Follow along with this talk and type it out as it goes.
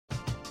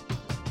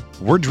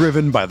We're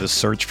driven by the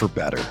search for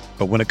better.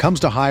 But when it comes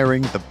to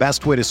hiring, the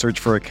best way to search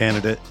for a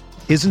candidate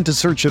isn't to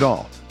search at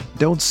all.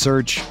 Don't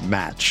search,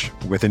 match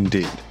with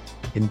Indeed.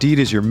 Indeed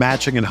is your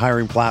matching and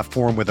hiring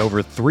platform with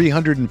over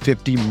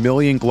 350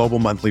 million global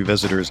monthly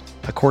visitors,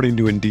 according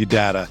to Indeed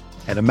data,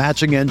 and a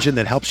matching engine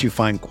that helps you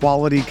find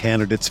quality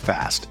candidates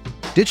fast.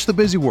 Ditch the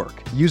busy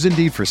work. Use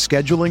Indeed for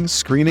scheduling,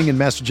 screening, and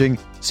messaging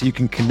so you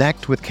can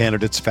connect with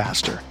candidates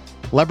faster.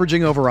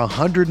 Leveraging over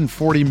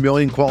 140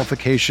 million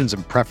qualifications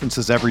and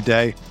preferences every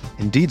day,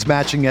 Indeed's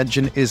matching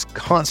engine is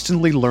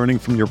constantly learning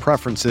from your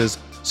preferences,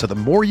 so the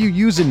more you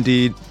use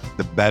Indeed,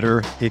 the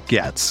better it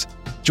gets.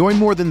 Join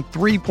more than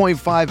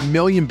 3.5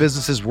 million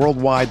businesses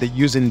worldwide that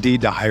use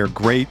Indeed to hire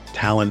great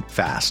talent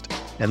fast.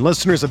 And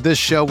listeners of this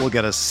show will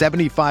get a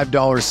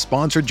 $75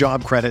 sponsored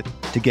job credit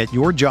to get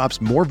your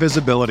jobs more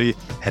visibility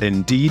at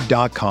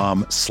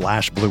Indeed.com/Blue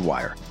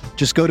Wire.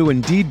 Just go to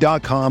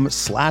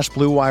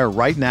Indeed.com/Blue Wire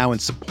right now and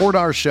support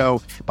our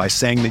show by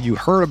saying that you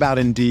heard about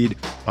Indeed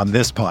on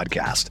this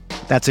podcast.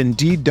 That's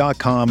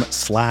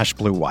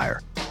Indeed.com/Blue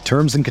Wire.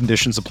 Terms and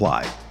conditions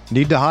apply.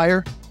 Need to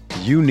hire?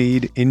 You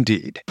need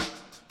Indeed.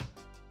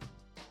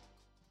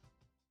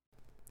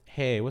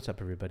 Hey, what's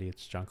up, everybody?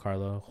 It's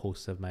Giancarlo,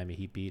 host of Miami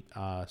Heat Beat.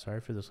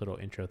 Sorry for this little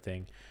intro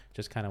thing.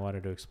 Just kind of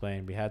wanted to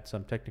explain. We had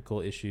some technical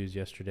issues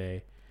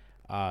yesterday,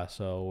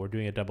 so we're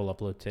doing a double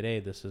upload today.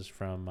 This is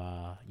from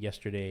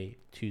yesterday,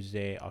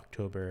 Monday,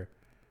 October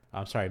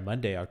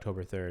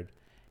 3rd.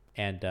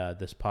 And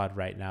this pod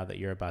right now that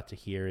you're about to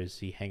hear is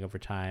the hangover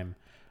time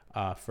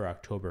for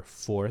October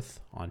 4th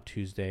on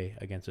Tuesday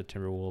against the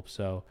Timberwolves.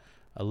 So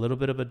a little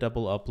bit of a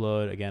double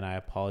upload. Again, I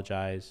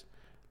apologize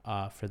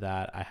for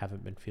that. I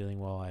haven't been feeling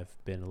well. I've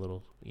been a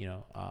little,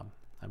 I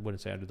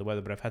wouldn't say under the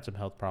weather, but I've had some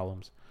health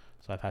problems.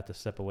 So I've had to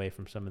step away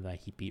from some of that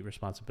Heat Beat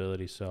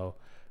responsibilities. So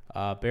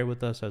bear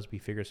with us as we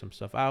figure some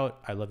stuff out.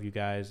 I love you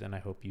guys, and I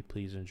hope you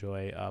please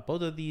enjoy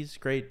both of these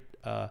great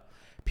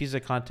pieces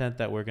of content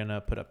that we're going to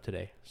put up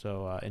today.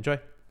 So enjoy.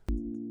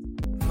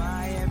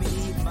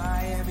 Miami,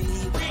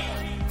 Miami,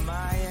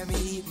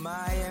 Miami, Miami,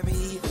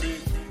 Miami,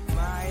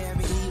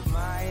 Miami,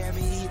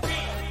 Miami,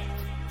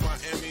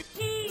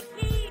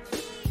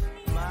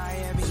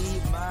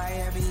 Miami,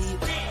 Miami,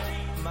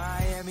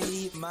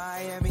 Miami,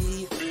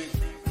 Miami,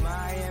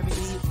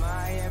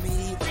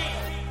 Miami.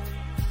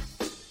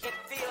 It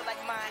feels like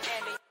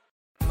Miami.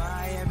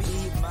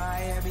 Miami,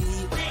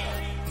 Miami,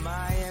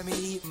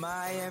 Miami,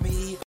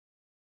 Miami.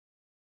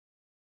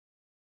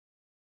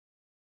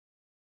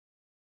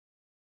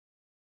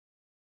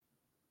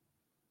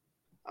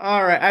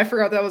 All right, I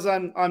forgot that was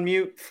on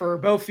mute for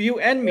both you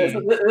and me. This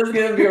is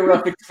going to be a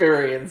rough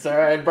experience, all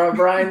right?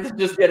 Brian's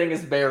just getting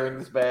his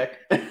bearings back.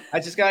 I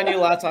just got a new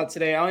laptop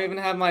today. I don't even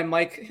have my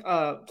mic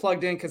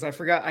plugged in because I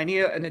forgot. I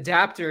need an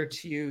adapter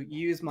to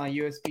use my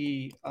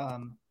USB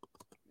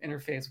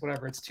interface,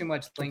 whatever. It's too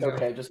much lingo.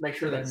 Okay, just make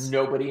sure that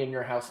nobody in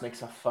your house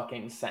makes a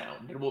fucking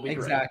sound. It will be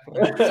exactly.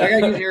 great. So I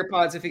got to use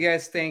AirPods. If you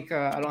guys think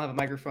I don't have a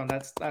microphone,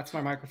 that's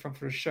my microphone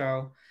for the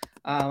show.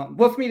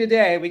 With me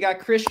today, we got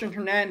Christian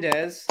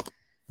Hernandez.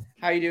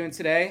 How you doing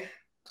today?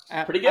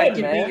 Pretty good, I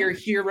can man. be your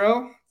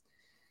hero.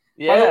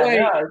 Yeah, by the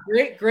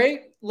way,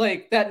 great.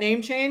 Like that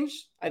name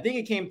change, I think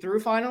it came through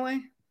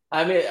finally.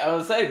 I mean, I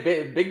would say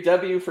big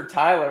W for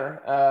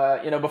Tyler.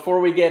 Before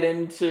we get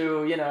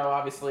into,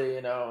 obviously,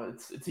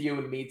 it's you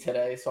and me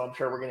today, so I'm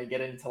sure we're going to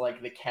get into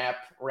like the cap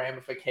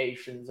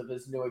ramifications of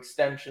his new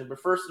extension. But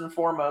first and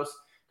foremost,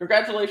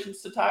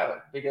 congratulations to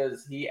Tyler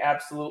because he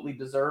absolutely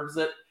deserves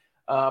it.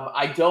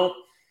 I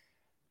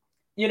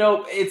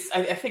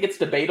think it's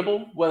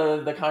debatable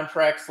whether the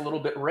contract's a little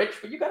bit rich,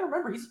 but you got to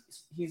remember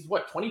he's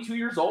what, 22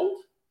 years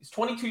old? He's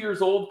 22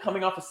 years old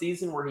coming off a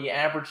season where he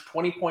averaged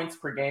 20 points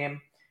per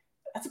game.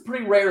 That's a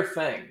pretty rare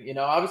thing.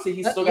 Obviously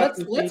he's still got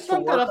some things to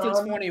work on. Let's bump that up to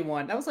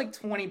 21. That was like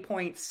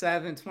 20.7,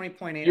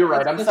 20.8. You're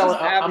right. I'm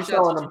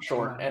selling him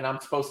short, and I'm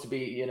supposed to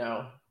be,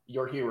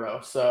 your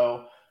hero.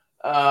 So,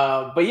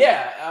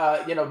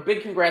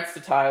 big congrats to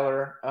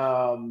Tyler.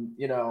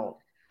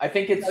 I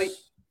think it's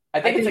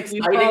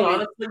exciting,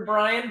 honestly,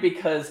 Brian,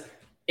 because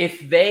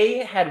if they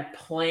had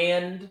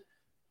planned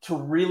to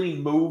really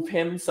move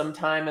him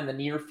sometime in the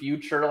near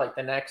future, like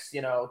the next,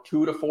 2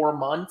 to 4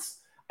 months,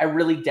 I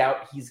really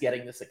doubt he's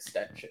getting this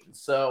extension.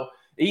 So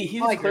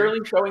he's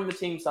clearly showing the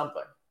team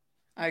something.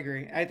 I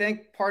agree. I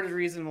think part of the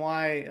reason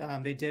why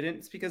they didn't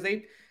is because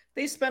they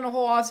spent a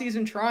whole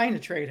offseason trying to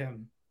trade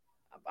him.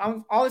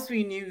 Obviously,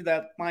 we knew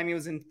that Miami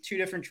was in 2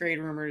 different trade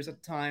rumors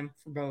at the time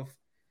for both.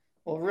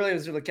 Well, really, it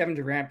was like Kevin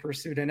Durant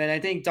pursued, and I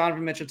think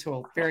Donovan Mitchell to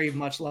a very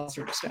much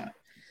lesser extent.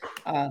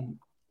 And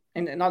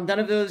none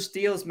of those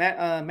deals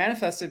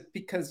manifested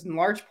because, in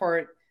large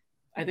part,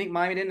 I think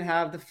Miami didn't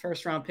have the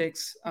first-round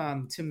picks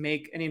to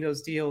make any of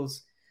those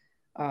deals,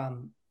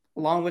 along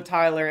with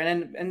Tyler.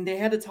 And they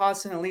had to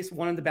toss in at least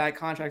one of the bad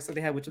contracts that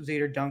they had, which was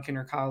either Duncan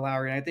or Kyle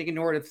Lowry. And I think in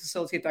order to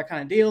facilitate that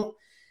kind of deal,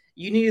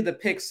 you needed the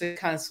picks to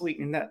kind of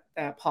sweeten that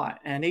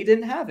pot. And they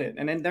didn't have it.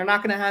 And then they're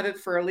not going to have it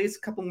for at least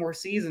a couple more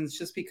seasons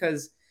just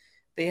because –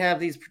 they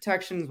have these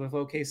protections with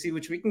OKC,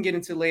 which we can get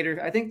into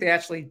later. I think they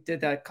actually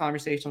did that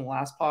conversation the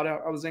last pod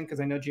I was in because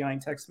I know Gianni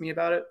texted me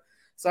about it.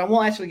 So I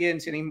won't actually get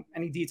into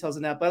any details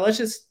in that, but let's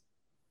just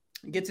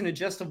get to the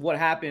gist of what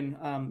happened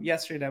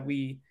yesterday that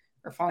we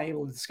are finally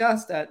able to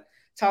discuss, that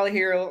Tyler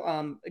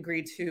Herro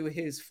agreed to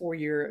his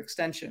 4-year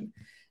extension.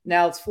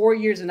 Now it's 4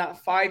 years and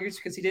not 5 years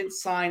because he didn't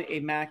sign a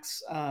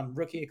max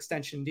rookie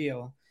extension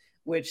deal,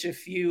 which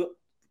if you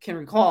can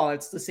recall,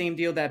 it's the same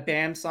deal that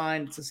Bam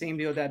signed. It's the same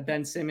deal that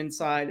Ben Simmons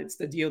signed. It's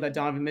the deal that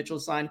Donovan Mitchell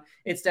signed.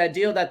 It's that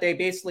deal that they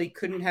basically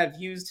couldn't have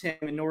used him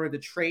in order to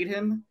trade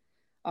him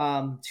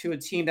to a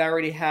team that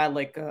already had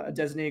like a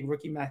designated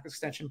rookie max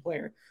extension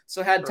player.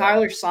 So had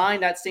Tyler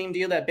signed that same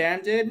deal that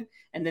Bam did,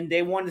 and then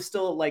they wanted to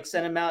still like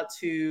send him out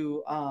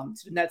to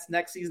the Nets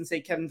next season,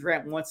 say Kevin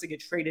Durant wants to get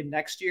traded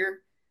next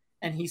year,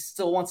 and he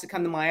still wants to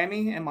come to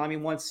Miami, and Miami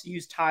wants to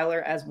use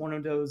Tyler as one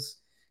of those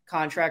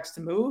contracts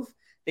to move,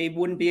 they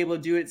wouldn't be able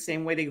to do it the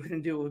same way they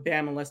couldn't do it with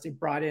Bam unless they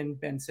brought in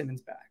Ben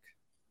Simmons back.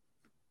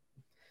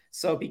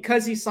 So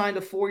because he signed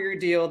a 4-year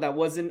deal that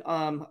wasn't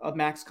a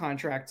max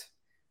contract,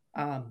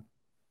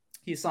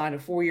 he signed a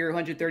 4-year,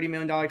 $130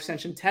 million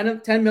extension.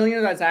 $10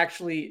 million that's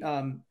actually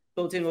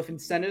built in with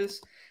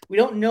incentives. We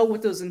don't know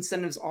what those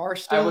incentives are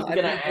still. I was going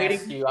to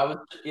ask you. I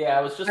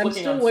was just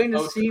looking still waiting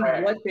to see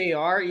what they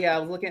are. Yeah, I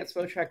was looking at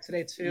Spotrac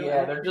today too.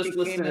 Yeah, they're just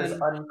listed as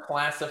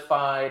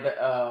unclassified,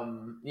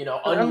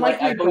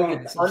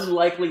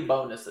 unlikely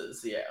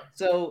bonuses. Yeah.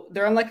 So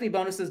they're unlikely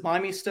bonuses.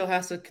 Miami still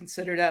has to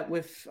consider that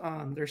with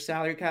their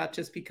salary cap,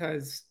 just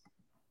because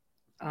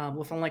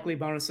with unlikely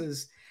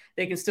bonuses,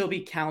 they can still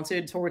be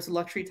counted towards the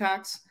luxury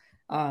tax.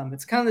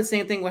 It's kind of the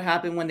same thing what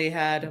happened when they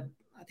had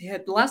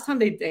the last time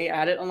they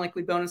added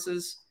unlikely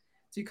bonuses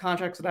to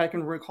contracts that I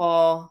can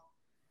recall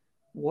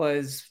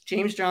was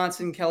James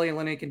Johnson, Kelly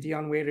Olynyk, and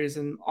Dion Waiters,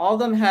 and all of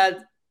them had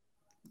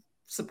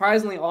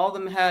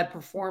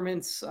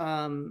performance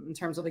in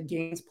terms of the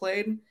games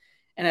played,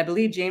 and I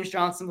believe James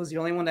Johnson was the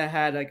only one that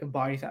had like a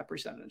body fat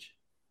percentage.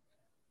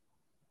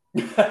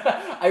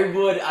 I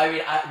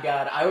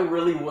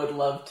really would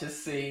love to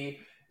see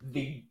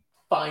the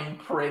fine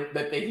print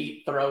that the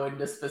Heat throw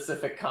into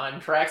specific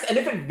contracts. And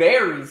if it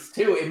varies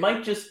too, it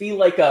might just be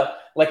like a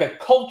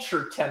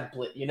culture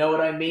template, you know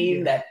what I mean?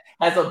 Yeah. That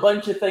has a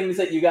bunch of things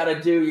that you got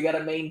to do. You got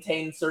to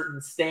maintain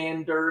certain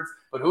standards,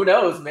 but who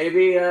knows?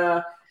 Maybe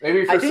for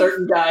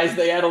certain guys,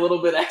 they add a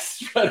little bit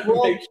extra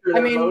to make sure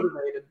they're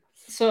motivated.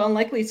 So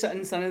unlikely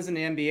incentives in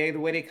the NBA, the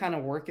way they kind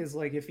of work is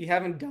like, if you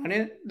haven't done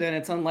it, then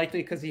it's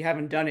unlikely because you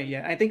haven't done it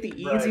yet. I think the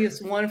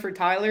easiest one for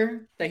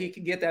Tyler that he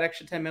could get that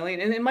extra $10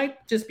 million, and it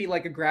might just be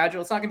like a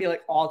gradual. It's not gonna be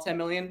like all $10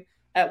 million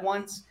at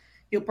once.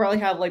 He'll probably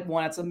have like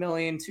one that's $1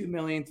 million, $2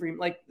 million, $3 million.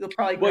 Like they'll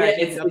probably.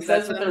 It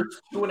says that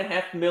there's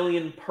 $2.5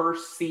 million per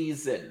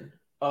season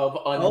of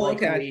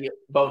unlikely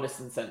bonus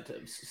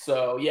incentives.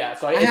 So yeah,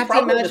 so it's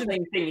probably the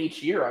same thing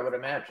each year, I would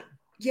imagine.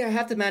 Yeah, I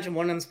have to imagine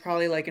one of them's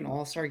probably like an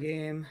all-star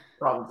game.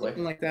 Probably.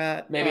 Something like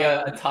that. Maybe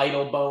a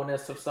title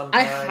bonus of some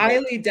kind. I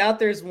highly doubt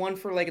there's one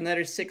for like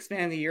another 6th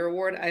Man of the Year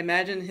award. I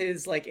imagine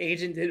his like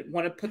agent didn't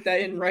want to put that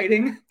in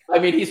writing. I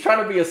mean, he's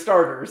trying to be a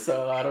starter,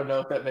 so I don't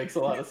know if that makes a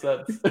lot of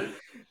sense.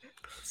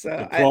 So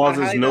the clause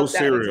is no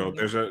cereal.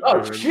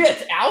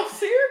 Shit, Alf's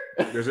here?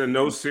 There's a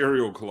no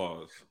cereal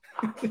clause.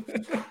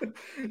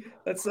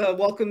 Let's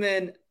welcome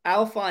in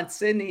Alphonse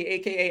Sidney,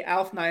 aka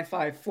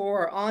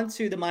Alf954,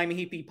 onto the Miami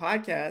Heat Beat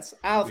podcast.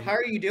 Alf, how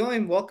are you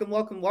doing? Welcome.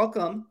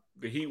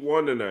 The Heat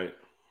won tonight.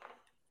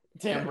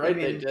 Damn right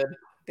they did.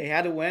 They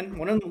had to win.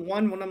 One of them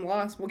won, one of them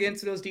lost. We'll get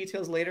into those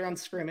details later on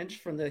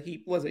scrimmage from the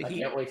Heat. I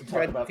can't wait to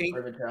talk about the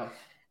scrimmage.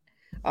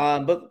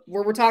 But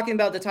we're talking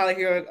about the Tyler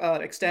Herro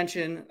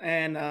extension,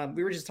 and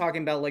we were just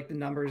talking about like the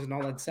numbers and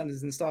all the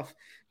incentives and stuff.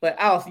 But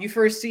Alf, you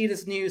first see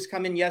this news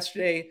come in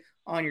yesterday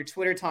on your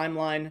Twitter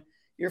timeline.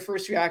 Your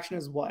first reaction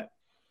is what?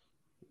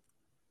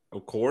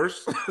 Of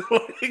course.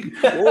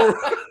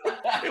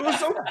 It was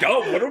so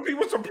dumb. What are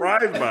people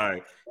surprised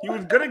by? He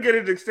was going to get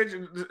his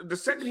extension. The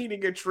second he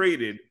didn't get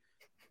traded,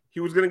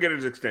 he was going to get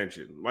his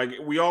extension. Like,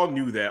 we all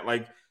knew that.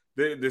 Like,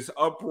 this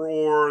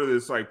uproar,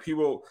 this, like,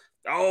 people,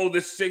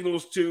 this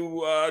signals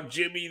to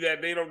Jimmy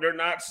that they're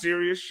not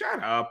serious.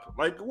 Shut up.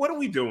 Like, what are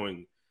we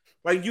doing?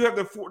 Like, you have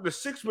the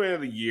 6th Man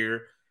of the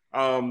Year.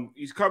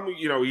 He's coming,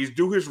 he's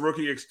due his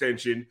rookie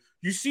extension.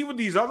 You see what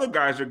these other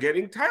guys are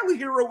getting. Tyler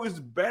Herro is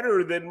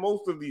better than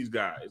most of these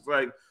guys.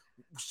 Like,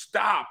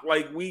 stop.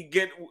 Like,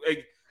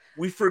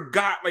 we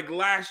forgot, like,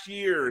 last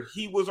year,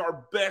 he was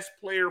our best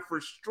player for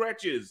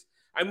stretches.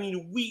 I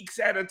mean, weeks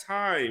at a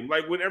time.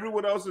 Like, when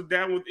everyone else is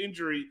down with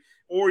injury,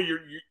 or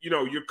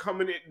you're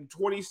coming in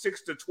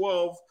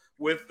 26-12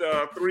 with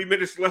 3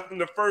 minutes left in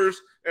the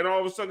first, and all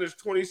of a sudden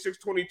it's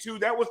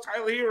 26-22. That was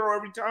Tyler Herro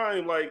every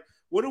time. Like,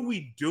 what are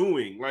we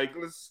doing? Like,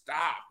 let's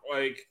stop.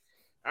 Like,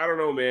 I don't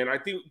know, man. I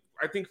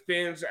think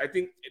fans,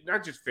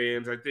 not just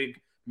fans, I think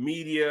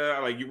media,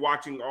 like you're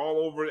watching all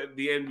over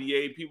the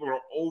NBA, people are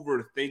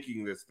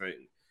overthinking this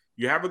thing.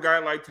 You have a guy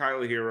like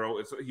Tyler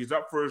Herro. He's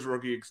up for his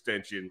rookie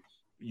extension.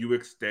 You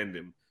extend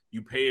him.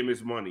 You pay him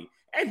his money.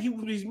 And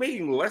he's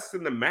making less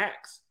than the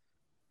max.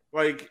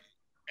 Like,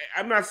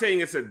 I'm not saying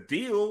it's a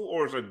deal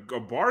or it's a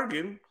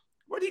bargain,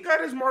 but he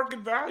got his market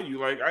value.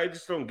 Like, I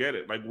just don't get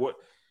it. Like, what?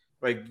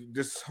 Like,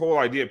 this whole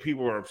idea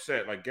people are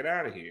upset. Like, get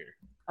out of here.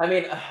 I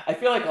mean, I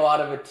feel like a lot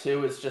of it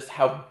too is just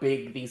how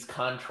big these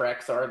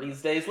contracts are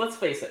these days. Let's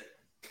face it.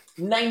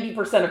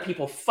 90% of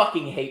people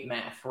fucking hate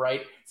math,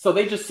 right? So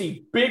they just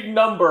see big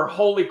number,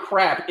 holy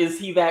crap, is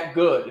he that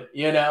good,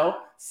 you know?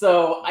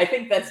 So I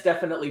think that's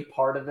definitely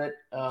part of it.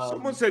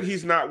 Someone said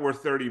he's not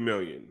worth $30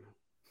 million.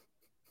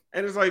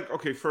 And it's like,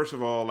 okay, first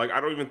of all, like, I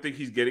don't even think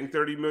he's getting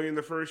 $30 million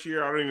the first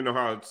year. I don't even know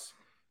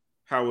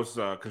how it's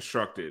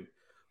constructed.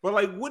 But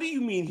like, what do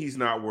you mean he's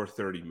not worth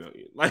 $30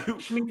 million? Like,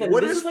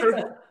 what is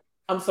 30?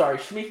 I'm sorry,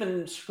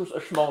 Schmeathan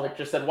Schmolnick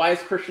just said, why is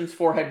Christian's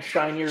forehead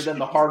shinier than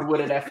the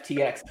hardwood at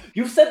FTX?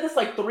 You've said this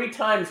like 3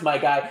 times, my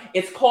guy.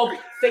 It's called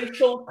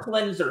facial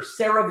cleanser.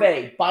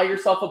 CeraVe. Buy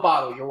yourself a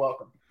bottle. You're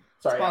welcome.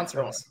 Sorry.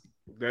 Sponsor us.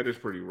 That is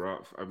pretty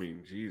rough. I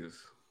mean, Jesus.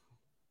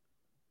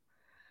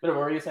 What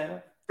were you saying?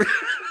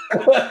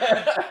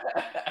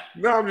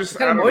 No, I'm just. What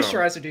kind of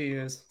moisturizer do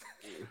you use?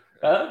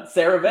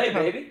 CeraVe,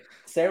 baby.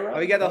 Sarah. Oh,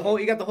 you got the whole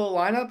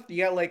lineup.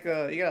 You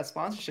got a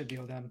sponsorship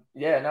deal then.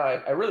 Yeah, no,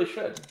 I really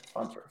should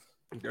sponsor.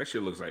 That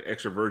shit looks like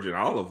extra virgin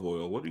olive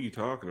oil. What are you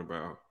talking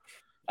about?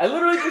 I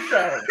literally just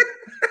showered.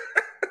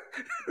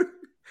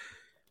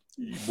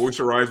 You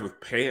moisturize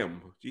with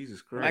Pam.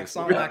 Jesus Christ.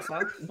 Wax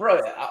on. Bro,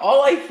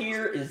 all I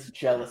hear is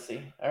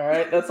jealousy. All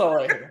right, that's all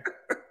I hear.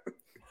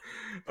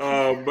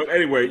 But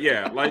anyway,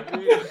 yeah, like.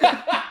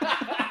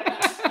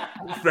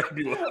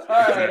 Fabulous. All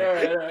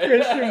right.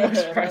 Christian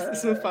moisturizer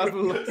is so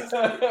fabulous.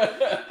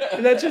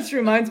 And that just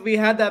reminds me, we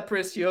had that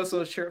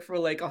Precioso shirt for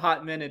like a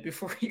hot minute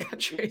before he got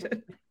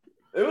traded.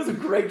 It was a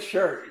great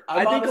shirt.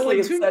 I think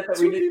only two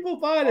people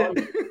bought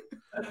it.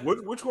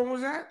 Which one was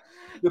that?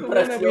 The one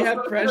that we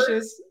had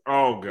Precious.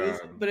 Oh god!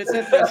 But it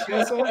said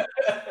Precioso.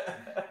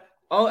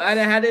 Oh, and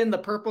I had it in the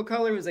purple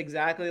color. It was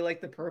exactly like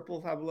the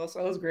purple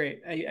Fabuloso. It was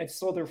great. I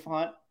sold their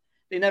font.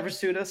 They never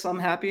sued us, so I'm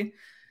happy.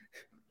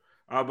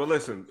 But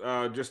listen,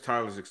 just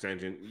Tyler's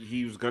extension.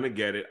 He was gonna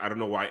get it. I don't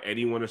know why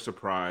anyone is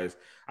surprised.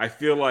 I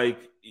feel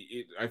like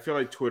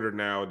Twitter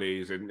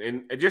nowadays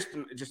and just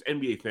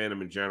NBA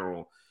fandom in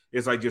general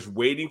is like just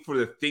waiting for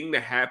the thing to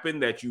happen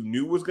that you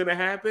knew was gonna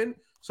happen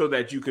so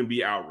that you can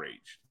be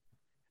outraged.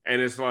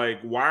 And it's like,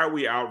 why are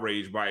we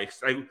outraged by?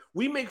 Like,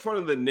 we make fun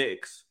of the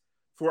Knicks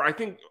for. I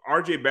think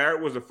R.J.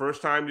 Barrett was the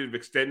first time they've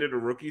extended a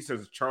rookie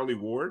since Charlie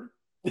Ward.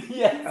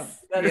 Yes,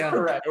 that is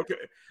correct. Okay,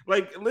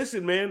 like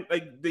listen, man,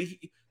 like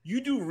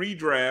you do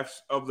redrafts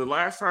of the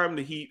last time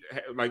the Heat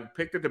like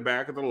picked at the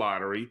back of the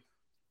lottery.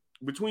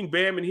 Between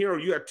Bam and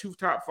Herro, you got 2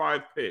 top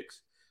 5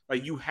 picks.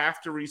 Like, you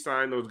have to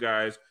re-sign those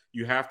guys.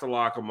 You have to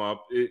lock them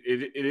up.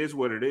 It is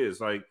what it is.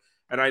 Like,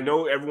 and I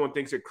know everyone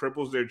thinks it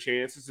cripples their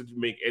chances to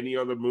make any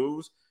other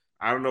moves.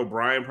 I don't know.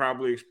 Brian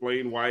probably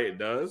explained why it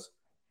does.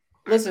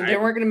 Listen, they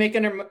weren't going to make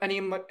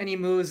any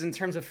moves in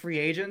terms of free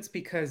agents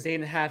because they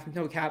didn't have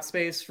no cap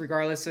space,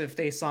 regardless if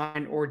they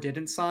signed or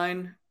didn't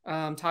sign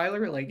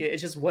Tyler. Like, it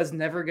just was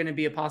never going to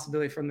be a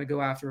possibility for them to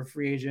go after a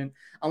free agent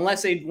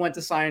unless they went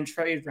to sign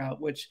trade route,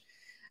 which,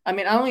 I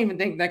mean, I don't even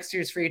think next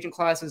year's free agent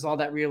class is all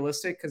that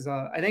realistic because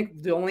I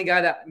think the only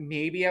guy that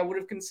maybe I would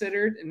have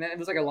considered, and it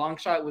was like a long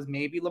shot, was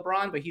maybe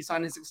LeBron, but he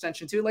signed his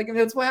extension too. Like, and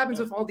that's what happens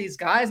with all these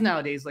guys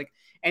nowadays. Like,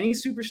 any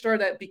superstar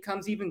that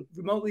becomes even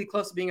remotely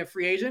close to being a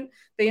free agent,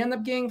 they end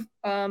up getting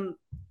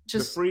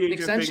just an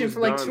extension for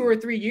like 2 or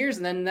 3 years,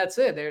 and then that's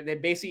it. They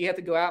basically have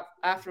to go out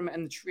after him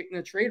in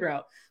the trade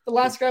route. The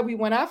last guy we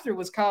went after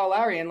was Kyle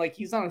Lowry, and like,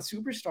 he's not a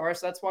superstar,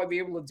 so that's why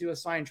we were able to do a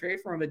sign trade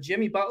for him. But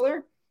Jimmy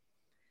Butler,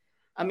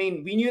 I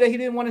mean, we knew that he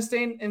didn't want to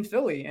stay in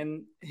Philly,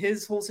 and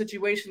his whole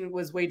situation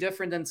was way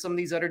different than some of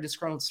these other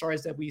disgruntled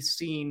stars that we've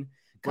seen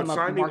come up.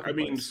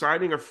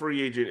 Signing a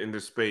free agent in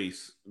this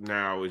space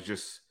now is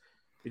just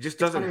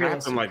doesn't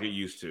happen like it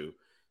used to.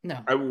 No.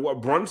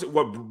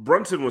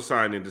 Brunson was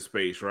signed into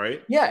space,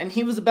 right? Yeah, and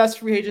he was the best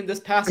free agent this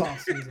past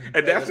offseason.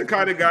 And that's the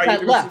kind of guy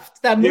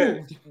that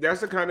moved.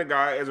 That's the kind of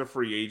guy as a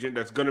free agent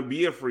that's going to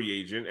be a free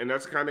agent, and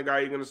that's the kind of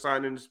guy you're going to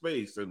sign into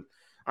space. And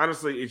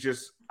honestly, it's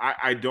just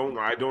I don't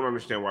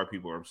understand why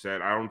people are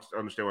upset. I don't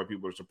understand why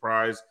people are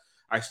surprised.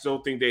 I still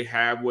think they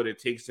have what it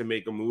takes to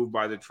make a move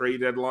by the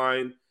trade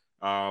deadline.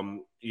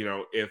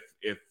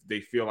 If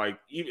they feel like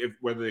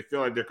whether they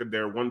feel like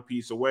they're one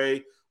piece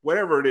away,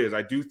 whatever it is,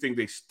 I do think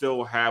they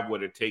still have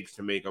what it takes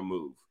to make a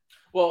move.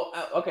 Well,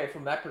 okay,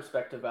 from that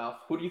perspective, Alf,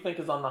 who do you think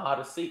is on the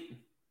hottest seat?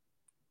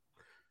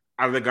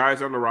 Out of the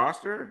guys on the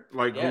roster,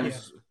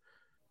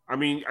 I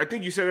mean, I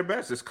think you said it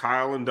best. It's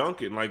Kyle and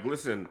Duncan. Like,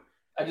 listen,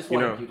 I just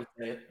wanted you to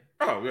say it.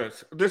 Oh,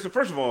 yes. Listen,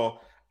 first of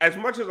all, as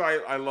much as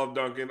I love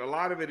Duncan, a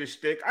lot of it is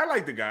shtick. I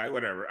like the guy,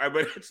 whatever.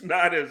 But it's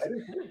not as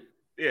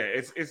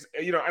it's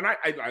and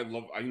I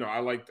love I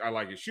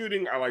like his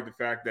shooting. I like the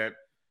fact that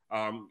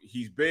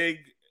he's big,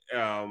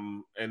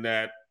 and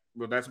that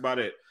that's about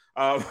it.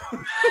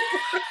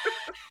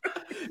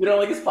 You don't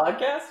like his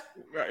podcast?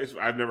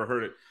 I've never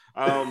heard it.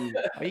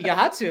 You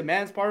got to,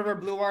 man. It's part of our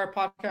Blue Wire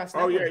podcast.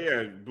 Oh network.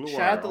 yeah, Blue Wire.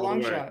 Shout out the all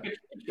long way.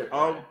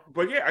 shot.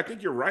 But yeah, I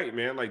think you're right,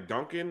 man. Like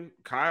Duncan,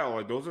 Kyle,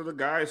 like those are the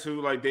guys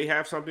who like they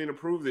have something to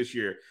prove this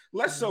year.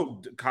 Less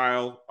so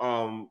Kyle.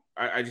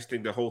 I just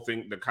think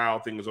the Kyle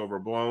thing is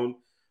overblown.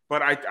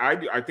 But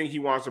I think he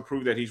wants to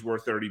prove that he's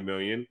worth 30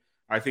 million.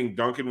 I think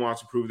Duncan wants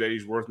to prove that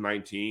he's worth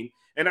 19.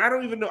 And I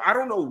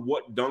don't know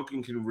what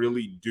Duncan can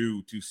really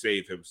do to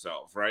save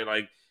himself, right?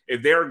 Like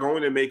if they're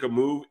going to make a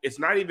move, it's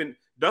not even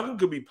Duncan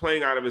could be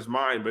playing out of his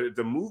mind, but if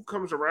the move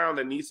comes around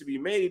that needs to be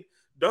made,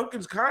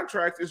 Duncan's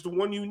contract is the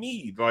one you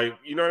need. Like,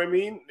 you know what I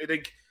mean?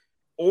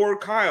 Or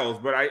Kyle's,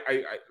 but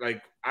I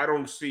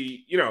don't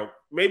see,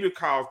 maybe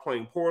Kyle's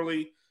playing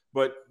poorly,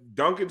 but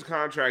Duncan's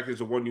contract is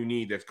the one you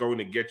need that's going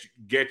to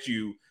get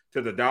you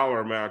to the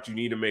dollar amount you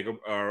need to make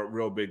a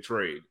real big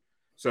trade.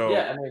 So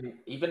yeah, I mean,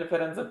 even if it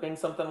ends up being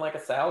something like a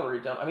salary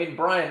dump. I mean,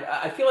 Brian,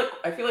 I feel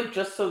like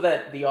just so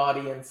that the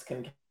audience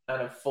can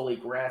kind of fully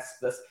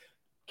grasp this,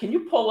 can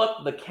you pull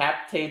up the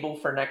cap table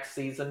for next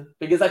season?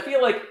 Because I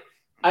feel like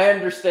I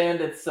understand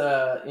it's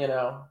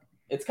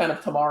it's kind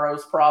of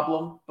tomorrow's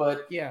problem,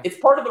 but it's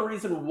part of the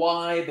reason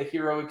why the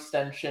Herro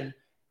extension,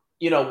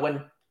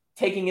 when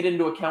taking it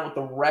into account with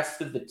the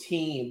rest of the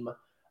team,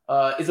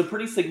 is a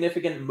pretty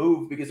significant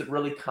move because it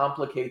really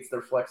complicates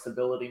their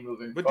flexibility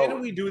moving forward.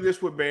 Didn't we do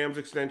this with Bam's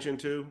extension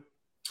too?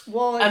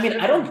 Well, I mean,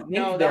 I don't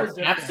think their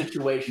cap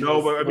situation.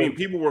 No, but I mean,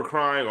 people were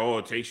crying, "Oh,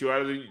 it takes you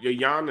out of the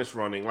Giannis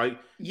running." Like,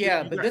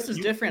 but this is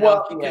different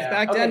because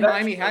back then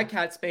Miami had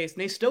cap space,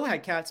 and they still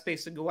had cap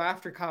space to go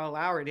after Kyle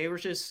Lowry. They were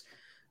just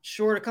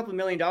short a couple $1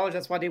 million.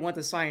 That's why they went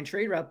the sign and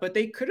trade route. But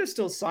they could have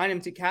still signed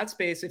him to cap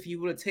space if he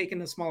would have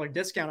taken a smaller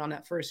discount on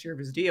that first year of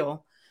his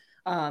deal.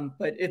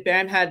 But if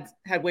Bam had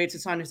waited to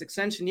sign his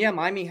extension,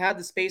 Miami had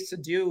the space to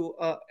do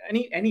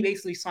any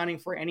basically signing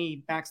for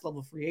any max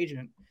level free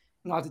agent.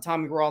 And at the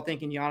time, we were all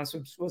thinking Giannis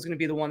was going to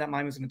be the one that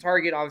Miami was going to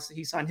target. Obviously,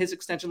 he signed his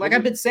extension. Like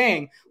I've been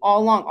saying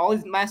all along, all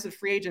these massive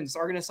free agents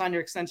are going to sign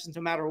their extensions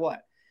no matter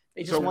what.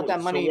 They just want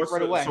that money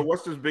right away. So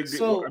what's this big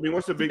deal?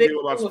 What's the big deal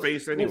about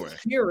space anyway?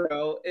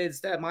 Herro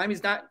is that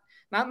Miami's not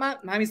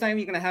even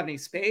going to have any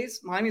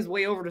space. Miami's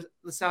way over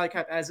the salary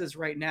cap as is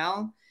right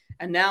now.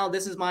 And now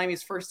this is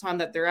Miami's first time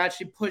that they're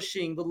actually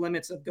pushing the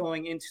limits of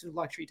going into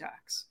luxury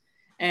tax.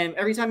 And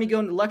every time you go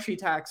into luxury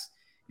tax,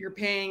 you're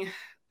paying –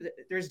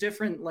 there's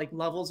different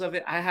levels of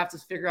it. I have to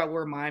figure out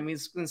where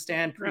Miami's going to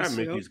stand pretty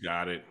soon. Mickey's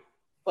got it.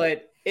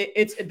 But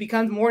it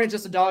becomes more than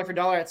just $1 for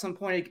dollar. At some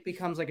point, it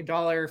becomes like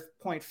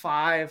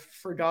 $1.5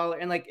 for dollar.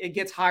 And it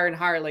gets higher and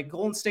higher. Like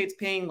Golden State's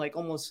paying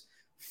almost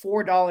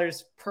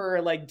 $4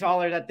 per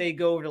dollar that they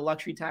go over to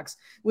luxury tax,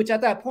 which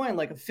at that point, a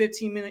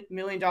 $15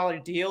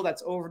 million deal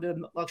that's over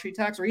the luxury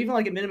tax, or even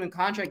a minimum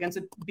contract ends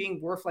up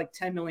being worth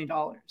 $10 million.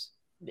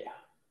 Yeah.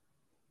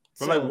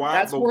 But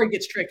that's where it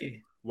gets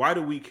tricky. Why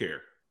do we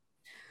care?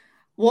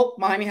 Well,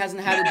 Miami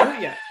hasn't had to do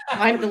it yet.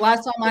 The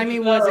last time Miami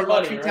was a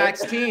luxury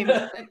tax team.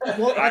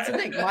 Well, that's the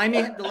thing.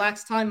 The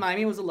last time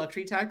Miami was a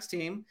luxury tax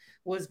team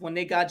was when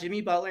they got Jimmy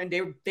Butler,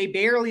 and they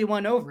barely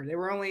went over. They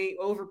were only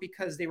over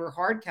because they were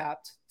hard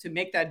capped to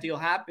make that deal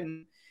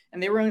happen,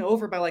 and they were only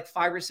over by $5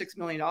 or $6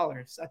 million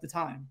at the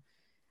time.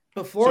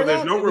 Before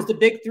that, it was the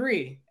big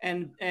three,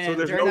 and so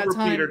there's no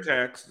repeater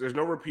tax. There's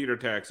no repeater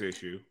tax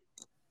issue,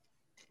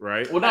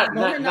 right? Well,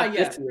 not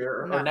yet. This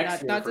year or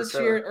next year. Not this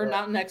year or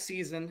not next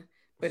season.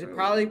 But it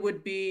probably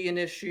would be an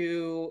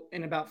issue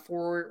in about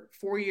 4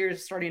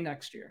 years starting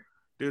next year.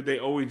 Dude, they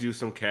always do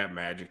some cap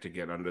magic to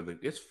get under the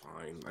 – it's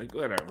fine.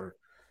 Whatever.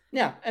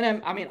 Yeah, and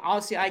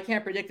obviously I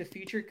can't predict the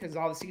future because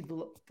obviously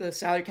the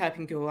salary cap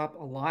can go up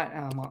a lot.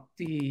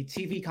 The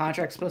TV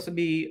contract's supposed to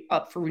be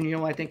up for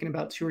renewal, I think, in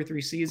about 2 or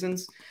 3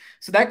 seasons.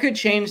 So that could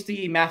change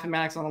the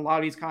mathematics on a lot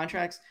of these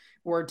contracts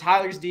where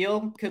Tyler's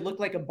deal could look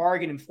like a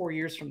bargain in 4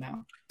 years from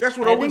now. That's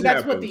what always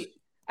happens.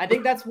 I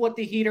think that's what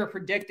the Heat are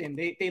predicting.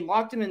 They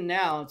locked him in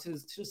now to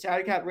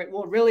salary cap.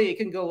 Well, really, it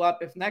can go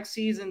up if next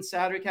season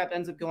salary cap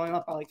ends up going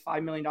up by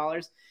 $5 million.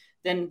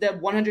 Then the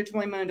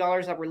 $120 million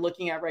that we're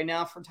looking at right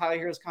now for Tyler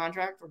Herro's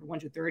contract, or the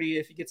 $130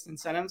 if he gets the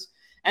incentives,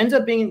 ends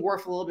up being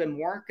worth a little bit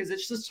more because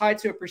it's just tied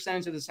to a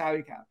percentage of the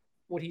salary cap,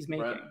 what he's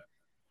making. Right.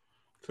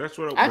 So that's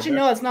what.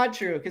 No, it's not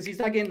true because he's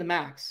not getting the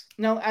max.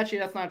 No, actually,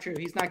 that's not true.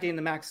 He's not getting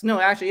the max.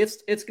 No, actually,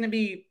 it's going to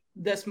be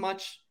this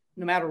much.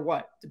 No matter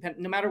what,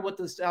 no matter what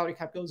the salary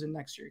cap goes in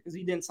next year, because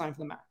he didn't sign for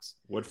the max.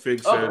 What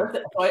Fig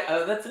said.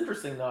 That's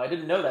interesting, though. I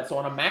didn't know that. So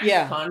on a max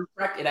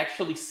contract, it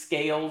actually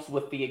scales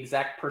with the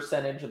exact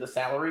percentage of the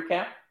salary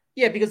cap?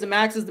 Yeah, because the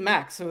max is the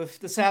max. So if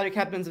the salary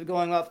cap ends up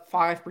going up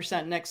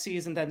 5% next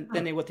season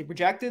than what they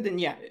projected,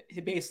 then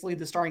basically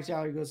the starting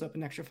salary goes up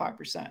an extra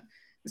 5%.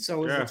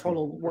 So it's the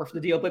total worth of the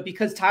deal. But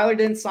because Tyler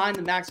didn't sign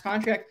the max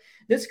contract,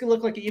 this could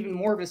look like even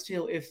more of a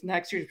steal if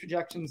next year's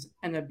projections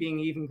end up being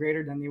even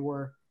greater than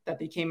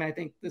they came in, I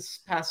think, this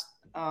past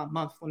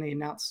month when they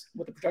announced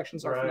what the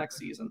projections are for next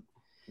season.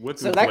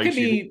 With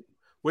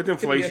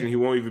inflation, he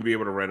won't even be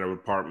able to rent an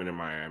apartment in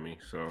Miami.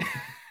 So,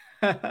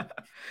 but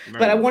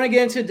I want to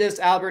get into this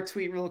Albert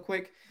tweet real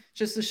quick.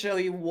 just to show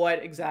you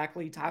what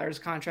exactly Tyler's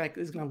contract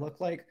is going to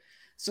look like.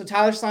 So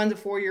Tyler signed a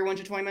 4-year,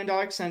 $120 million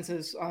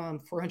expenses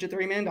for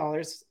 $130 million.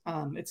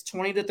 It's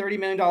 $20 to $30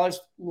 million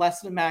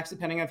less than max,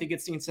 depending on if he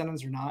gets the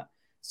incentives or not.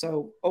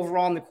 So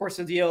overall, in the course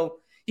of the deal,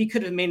 he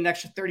could have made an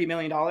extra $30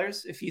 million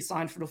if he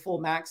signed for the full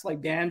max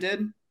like Bam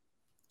did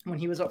when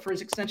he was up for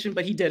his extension,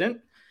 but he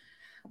didn't.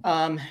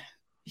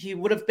 He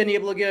would have been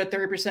able to get a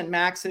 30%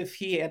 max if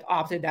he had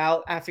opted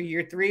out after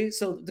year 3.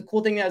 So the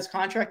cool thing about his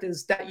contract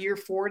is that year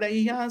 4 that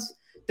he has,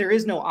 there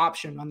is no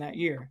option on that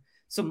year.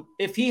 So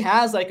if he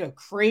has like a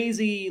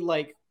crazy,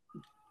 like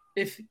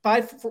if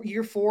by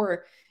year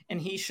 4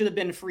 and he should have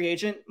been a free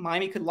agent,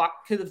 Miami could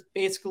have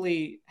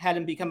basically had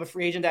him become a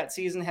free agent that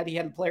season had he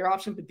had a player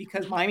option. But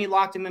because Miami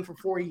locked him in for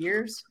 4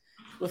 years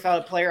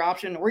without a player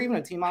option or even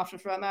a team option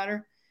for that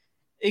matter,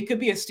 it could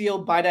be a steal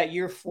by that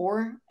year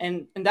 4.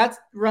 And that's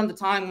around the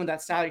time when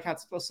that salary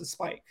cap's supposed to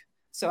spike.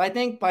 So I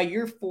think by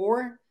year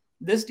 4,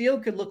 this deal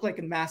could look like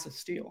a massive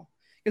steal.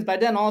 Because by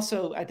then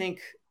also, I think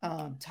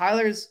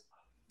Tyler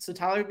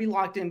would be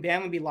locked in,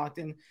 Bam would be locked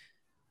in,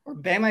 or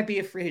Bam might be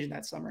a free agent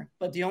that summer.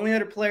 But the only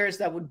other players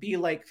that would be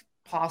like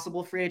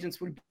possible free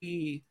agents would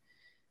be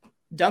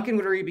Duncan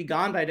would already be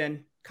gone by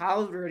then.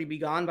 Kyle would already be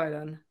gone by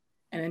then.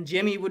 And then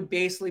Jimmy would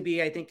basically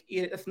be, I think,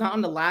 if not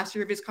on the last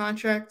year of his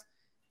contract,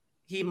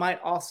 he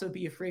might also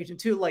be a free agent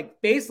too. Like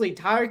basically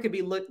Tyler could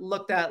be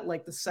looked at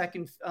like the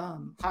second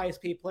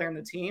highest paid player on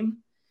the team.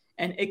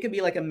 And it could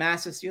be like a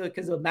massive steal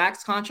because the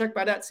max contract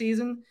by that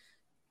season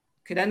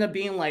could end up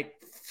being like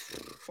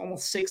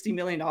almost $60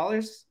 million.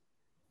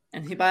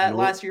 And he by that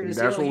last year,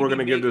 that's what we're going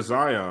to give to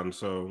Zion.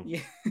 So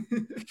yeah.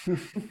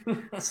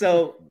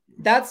 So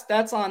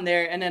that's on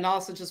there. And then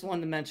also just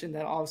wanted to mention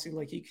that obviously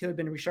like he could have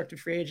been a restricted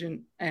free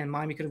agent and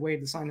Miami could have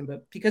waited to sign him,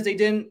 but because they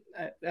didn't,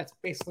 that's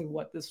basically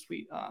what this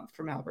tweet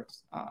from Albert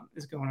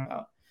is going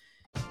about.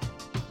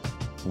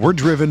 We're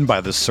driven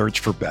by the search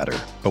for better.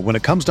 But when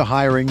it comes to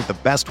hiring, the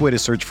best way to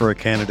search for a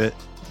candidate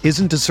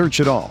isn't to search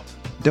at all.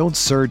 Don't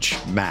search,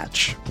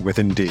 match with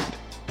Indeed.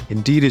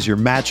 Indeed is your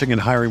matching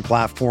and hiring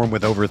platform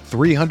with over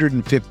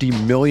 350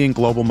 million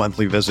global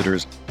monthly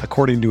visitors,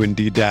 according to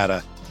Indeed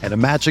data, and a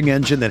matching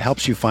engine that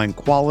helps you find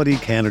quality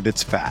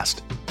candidates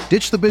fast.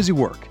 Ditch the busy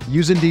work.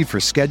 Use Indeed for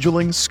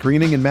scheduling,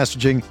 screening, and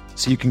messaging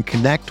so you can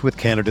connect with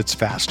candidates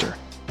faster.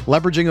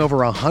 Leveraging over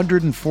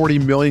 140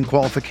 million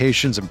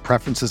qualifications and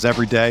preferences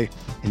every day,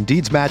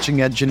 Indeed's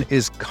matching engine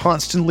is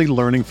constantly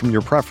learning from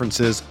your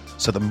preferences,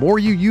 so the more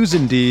you use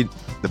Indeed,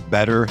 the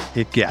better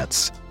it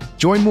gets.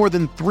 Join more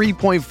than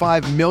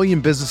 3.5 million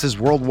businesses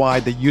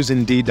worldwide that use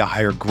Indeed to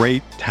hire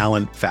great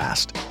talent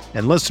fast.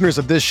 And listeners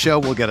of this show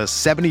will get a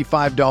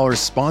 $75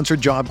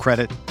 sponsored job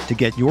credit to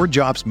get your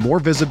jobs more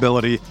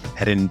visibility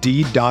at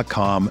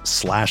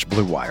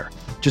Indeed.com/Blue Wire.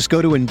 Just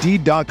go to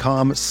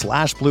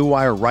Indeed.com/Blue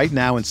Wire right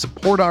now and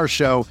support our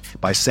show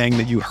by saying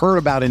that you heard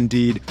about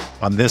Indeed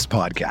on this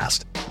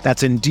podcast.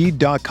 That's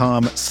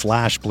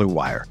Indeed.com/Blue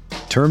Wire.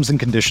 Terms and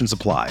conditions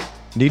apply.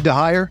 Need to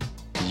hire?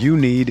 You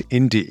need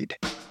Indeed.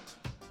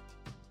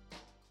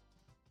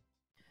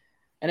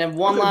 And then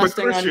one last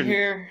thing on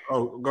here.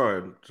 Oh, go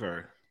ahead.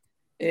 Sorry.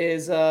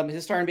 Is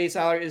his starting base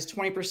salary is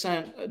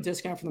 20%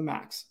 discount from the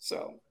max.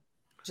 So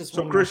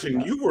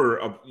Christian,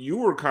 you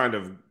were kind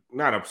of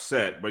not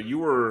upset, but you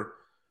were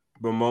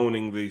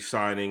bemoaning the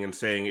signing and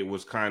saying it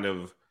was kind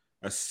of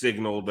a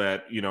signal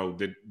that, you know,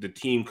 the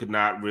team could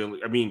not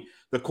really, I mean,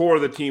 the core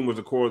of the team was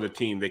the core of the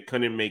team. They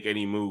couldn't make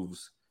any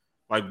moves.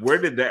 Like, where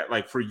did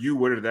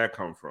that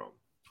come from?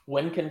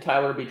 When can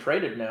Tyler be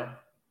traded now?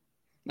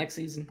 Next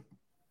season.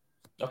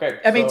 Okay.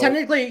 I mean,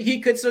 technically he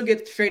could still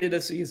get traded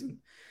this season,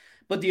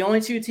 but the only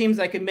two teams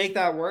that could make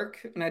that work,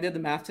 and I did the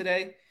math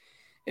today,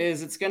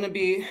 is it's going to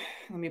be,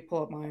 let me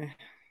pull up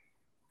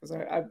because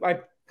I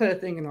put a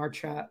thing in our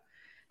chat.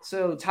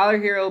 So Tyler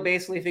Herro,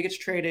 basically, if he gets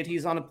traded,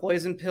 he's on a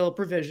poison pill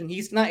provision.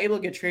 He's not able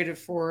to get traded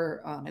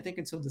for, I think,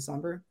 until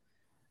December.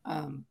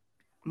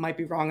 Might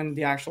be wrong in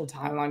the actual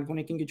timeline when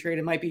he can get traded.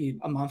 It might be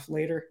a month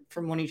later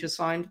from when he just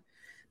signed.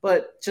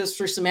 But just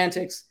for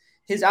semantics,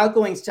 his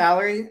outgoing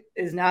salary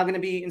is now going to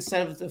be,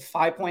 instead of the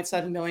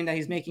 $5.7 million that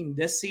he's making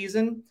this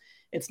season,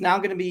 it's now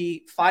going to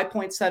be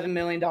 $5.7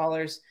 million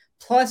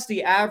plus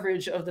the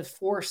average of the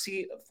 4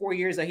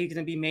 years that he's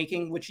going to be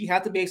making, which you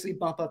have to basically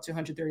bump up to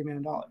 $130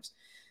 million.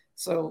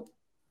 So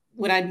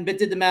when I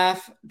did the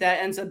math,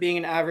 that ends up being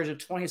an average of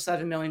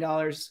 $27 million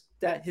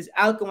that his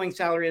outgoing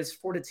salary is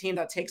for the team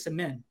that takes him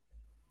in.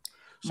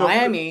 So,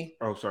 Miami,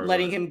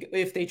 letting him,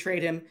 if they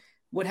trade him,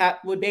 would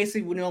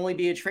only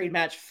be a trade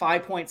match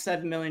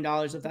 $5.7 million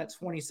of that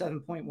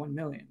 $27.1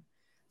 million.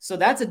 So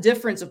that's a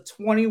difference of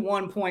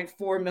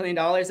 $21.4 million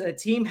that a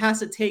team has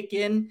to take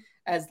in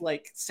as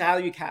like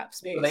salary cap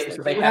space.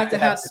 So they have to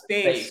have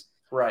space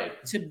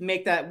right to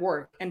make that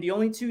work. And the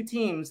only two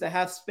teams that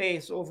have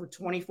space over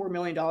 $24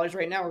 million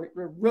right now are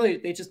really,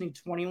 they just need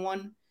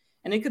 21.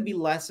 And it could be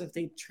less if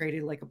they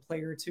traded like a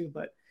player or two,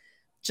 but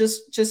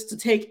just to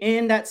take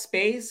in that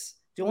space,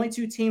 the only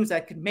two teams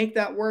that could make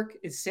that work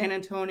is San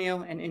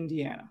Antonio and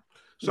Indiana.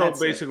 So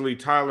That's it. basically,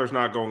 Tyler's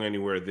not going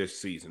anywhere this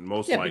season,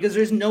 most Yeah, likely. because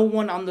there's no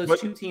one on those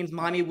But- two teams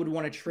Miami would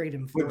want to trade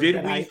him for. But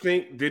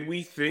did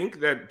we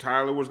think that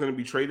Tyler was going to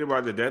be traded by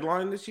the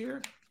deadline this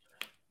year?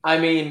 I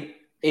mean,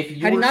 if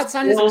you Had he were not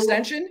signed his still-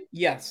 extension,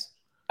 yes.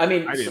 I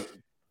mean, I didn't.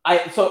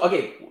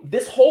 Okay,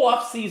 this whole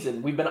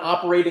offseason, we've been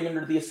operating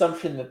under the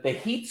assumption that the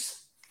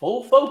Heat's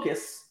full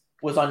focus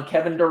was on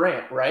Kevin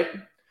Durant, right?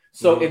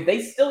 So if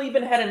they still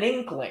even had an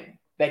inkling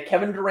that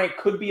Kevin Durant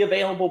could be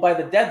available by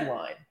the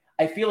deadline,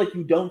 I feel like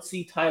you don't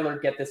see Tyler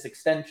get this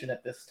extension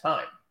at this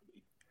time.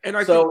 And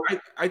I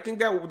think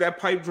that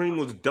pipe dream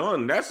was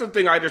done. That's the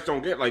thing I just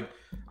don't get. Like,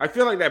 I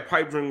feel like that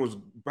pipe dream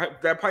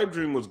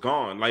was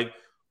gone. Like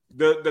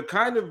the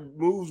kind of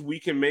moves we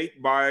can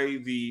make by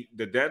the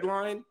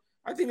deadline,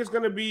 I think it's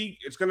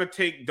gonna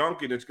take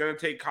Duncan, it's gonna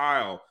take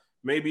Kyle,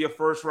 maybe a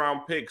first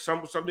round pick,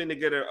 something to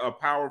get a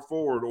power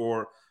forward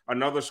or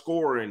another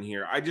scorer in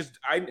here. I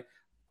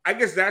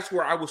guess that's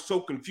where I was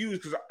so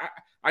confused, because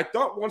I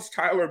thought once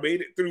Tyler made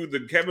it through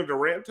the Kevin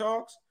Durant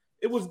talks,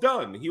 it was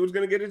done. He was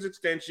going to get his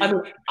extension. I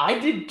mean, I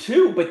did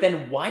too, but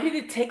then why did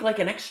it take like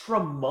an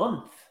extra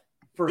month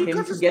for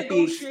him to get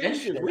the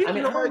extension? I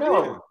mean, I don't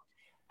know.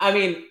 I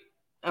mean,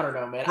 I don't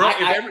know, man. Bro,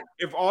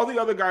 if all the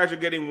other guys are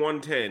getting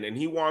 110 and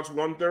he wants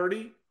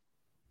 130,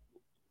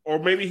 or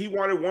maybe he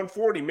wanted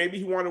 140, maybe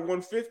he wanted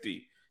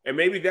 150, and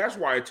maybe that's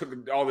why it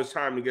took all this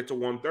time to get to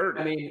 130.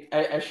 I mean,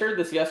 I shared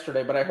this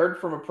yesterday, but I heard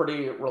from a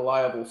pretty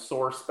reliable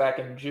source back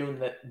in June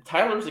that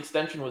Tyler's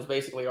extension was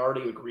basically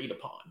already agreed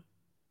upon.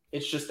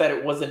 It's just that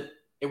it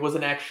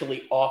wasn't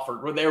actually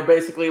offered. Where they were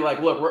basically like,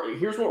 look,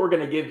 here's what we're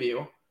going to give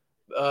you,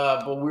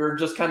 but we're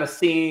just kind of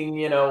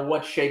seeing,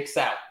 what shakes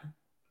out.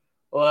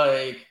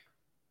 Like,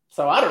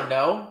 so I don't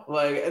know.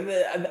 Like,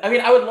 I mean,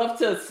 I would love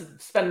to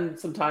spend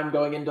some time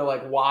going into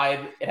like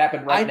why it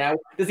happened now.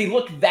 Does he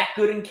look that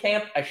good in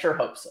camp? I sure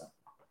hope so.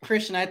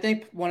 Christian, I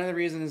think one of the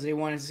reasons they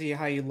wanted to see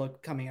how you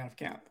look coming out of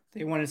camp.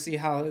 They wanted to see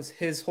how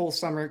his whole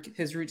summer,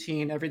 his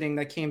routine, everything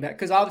that came back.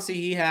 Because obviously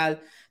he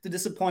had the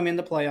disappointment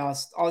in the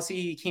playoffs.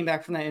 Obviously he came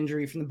back from that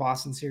injury from the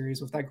Boston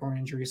series with that groin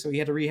injury. So he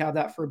had to rehab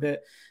that for a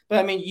bit. But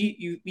I mean,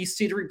 you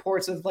see the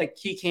reports of like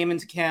he came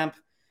into camp,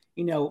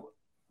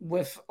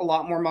 with a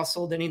lot more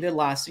muscle than he did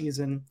last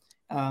season.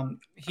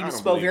 He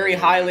spoke very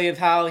highly of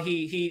how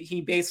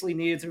he basically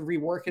needed to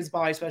rework his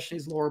body, especially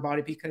his lower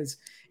body, because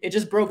it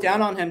just broke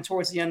down on him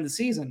towards the end of the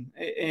season.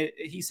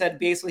 He said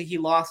basically he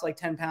lost like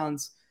 10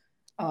 pounds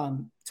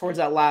towards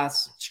that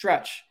last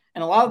stretch.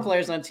 And a lot of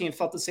players on the team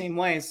felt the same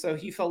way. So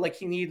he felt like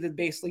he needed to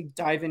basically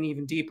dive in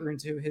even deeper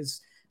into his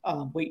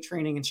weight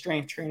training and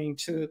strength training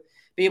to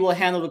be able to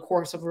handle the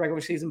course of a regular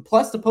season,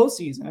 plus the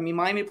postseason. I mean,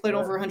 Miami played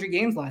over 100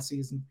 games last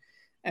season.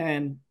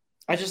 And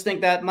I just think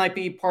that might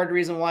be part of the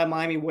reason why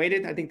Miami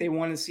waited. I think they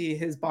wanted to see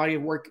his body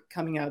of work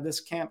coming out of this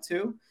camp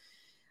too.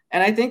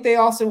 And I think they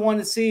also wanted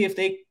to see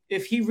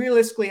if he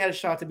realistically had a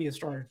shot to be a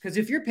starter. Because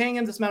if you're paying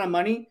him this amount of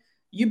money,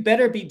 you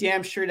better be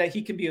damn sure that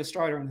he can be a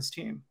starter on this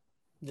team.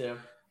 Yeah.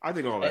 I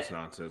think all that's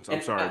nonsense.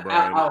 I'm sorry,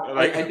 Brian.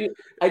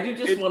 I do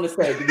just want to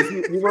say, because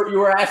you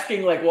were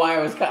asking like why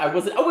I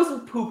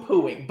wasn't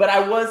poo-pooing, but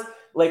I was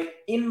like,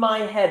 in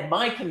my head,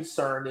 my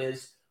concern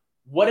is,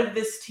 what if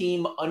this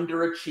team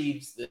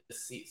underachieves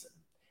this season?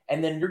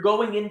 And then you're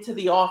going into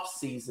the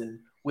offseason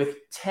with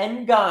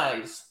 10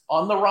 guys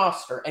on the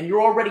roster, and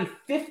you're already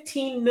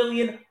 $15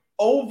 million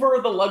over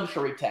the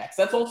luxury tax.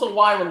 That's also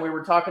why when we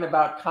were talking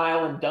about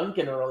Kyle and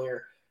Duncan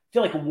earlier, I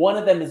feel like one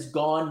of them is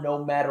gone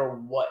no matter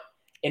what.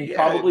 And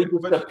probably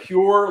just a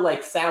pure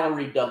like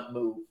salary dump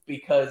move,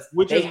 because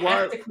they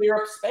have to clear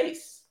up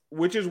space.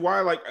 Which is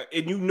why,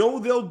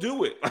 and they'll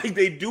do it. Like,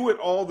 they do it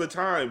all the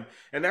time.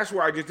 And that's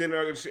why I just didn't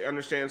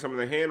understand some of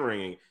the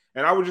hand-wringing.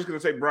 And I was just going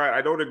to say, Brian,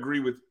 I don't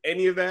agree with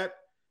any of that,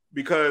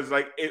 because,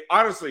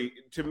 honestly,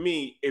 to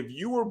me, if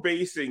you were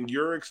basing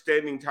your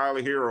extending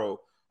Tyler Herro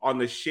on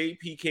the shape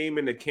he came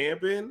into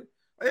camp in,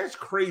 that's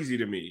crazy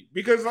to me.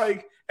 Because,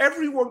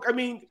 everyone, I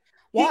mean...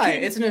 Why?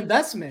 It's an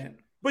investment.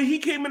 But he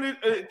came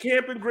into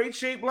camp in great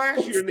shape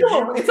last year.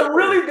 It's a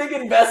really big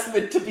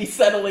investment to be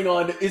settling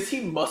on. Is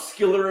he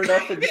muscular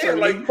enough? They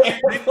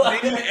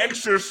need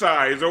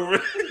exercise over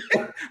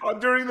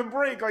during the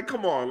break. Like,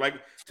 come on. Like,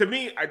 to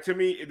me,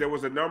 there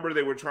was a number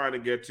they were trying to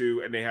get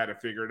to, and they had to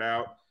figure it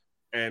out.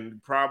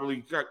 And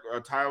probably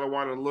Tyler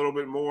wanted a little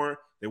bit more.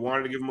 They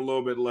wanted to give him a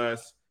little bit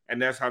less, and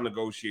that's how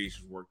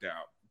negotiations worked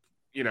out.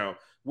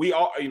 We've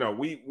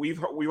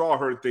all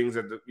heard things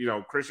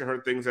that Christian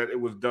heard things that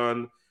it was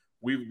done.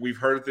 We've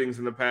heard things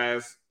in the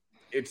past.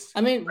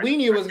 We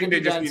knew it was going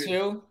to be done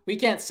too. We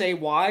can't say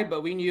why,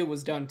 but we knew it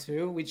was done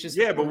too. We just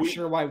weren't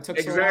sure why it took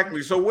so long.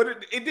 Exactly. So what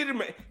it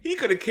didn't. He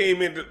could have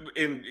came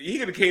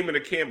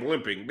into camp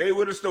limping. They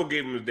would have still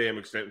gave him his damn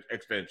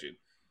extension.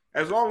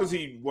 As long as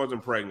he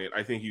wasn't pregnant,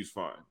 I think he was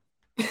fine.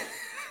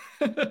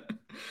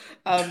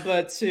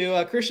 But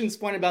to Christian's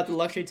point about the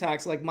luxury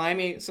tax, like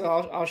Miami. So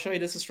I'll show you.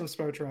 This is from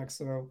Spotrac.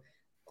 So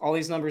all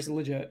these numbers are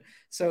legit.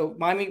 So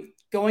Miami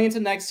going into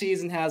next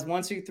season has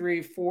 1, 2,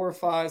 3, 4,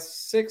 5,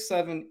 6,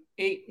 7,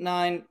 8,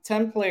 9,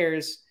 10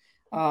 players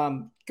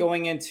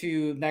going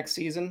into next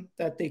season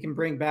that they can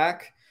bring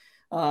back.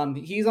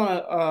 He's on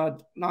a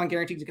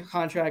non-guaranteed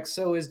contract.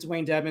 So is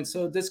Dwayne Dedmon.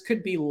 So this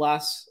could be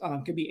less.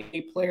 Could be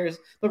 8 players.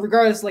 But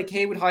regardless, like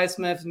Haywood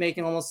Highsmith is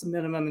making almost the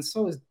minimum, and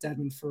so is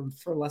Dedmon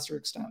for a lesser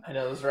extent. I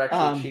know those are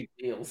actually cheap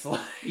deals.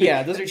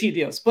 Yeah, those are cheap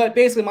deals. But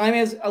basically, Miami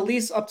has at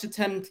least up to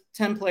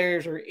 10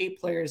 players or 8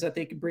 players that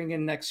they could bring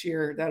in next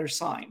year that are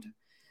signed.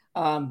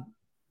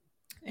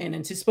 And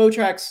into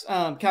Spotrac's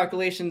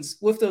calculations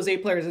with those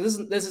 8 players,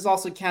 this is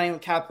also counting the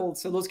cap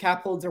holds. So those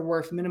cap holds are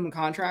worth minimum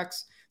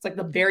contracts. It's like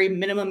the very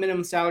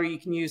minimum salary you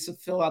can use to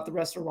fill out the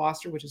rest of the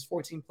roster, which is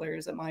 14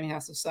 players that Miami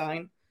has to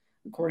sign,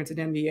 according to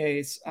the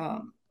NBA's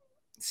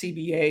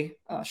CBA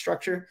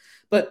structure.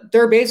 But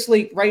they're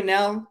basically right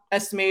now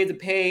estimated to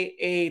pay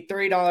a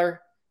 $30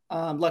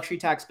 luxury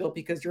tax bill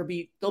because they'll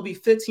be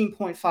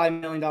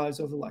 $15.5 million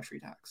over the luxury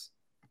tax.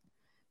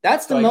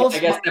 That's the most. I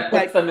guess that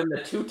puts them in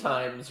the 2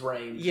 times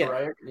range, yeah.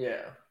 Right?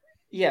 Yeah.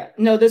 Yeah.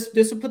 No, this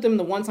would put them in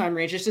the 1-time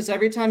range. It's just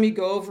every time you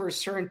go over a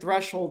certain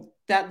threshold,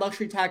 that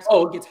luxury tax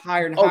bill gets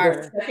higher and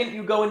higher. The second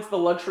you go into the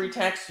luxury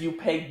tax, you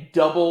pay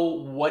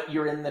double what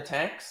you're in the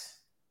tax?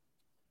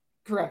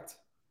 Correct.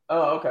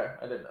 Oh, okay.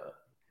 I didn't know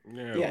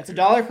that. Yeah, it's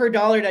 $1 per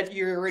dollar that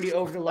you're already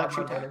over the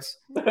luxury tax.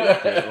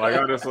 Like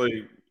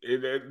honestly,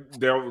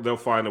 they'll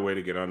find a way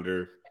to get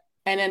under.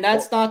 And then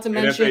that's not to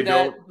mention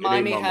that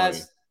Miami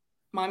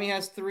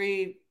has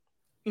 3,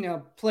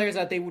 players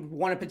that they would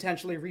want to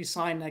potentially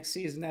re-sign next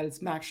season. That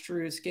it's Max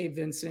Strus, Gabe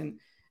Vincent,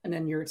 and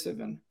then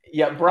Yurtseven.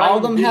 Yeah, Brian. All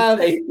of them have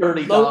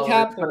 $30 low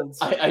cap holds.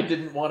 I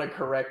didn't want to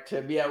correct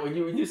him. Yeah, when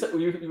you said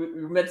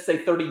you meant to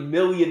say $30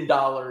 million in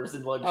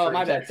luxury. Oh,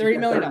 my bad. $30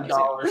 million. Yeah,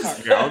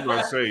 I was going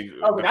to say.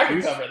 I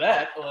can cover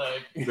that.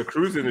 The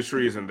cruise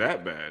industry isn't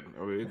that bad.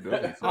 I mean,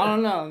 I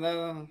don't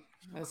know.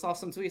 I saw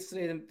some tweets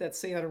today that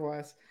say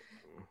otherwise.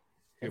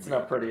 It's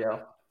not pretty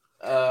out.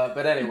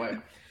 But anyway.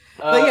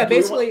 But yeah,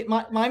 basically,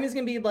 Miami's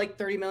going to be like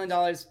 $30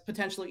 million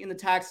potentially in the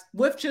tax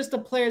with just the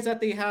players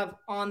that they have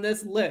on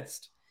this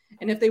list.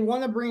 And if they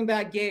want to bring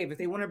back Gabe, if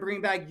they want to bring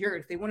back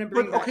Yurt, if they want to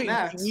bring back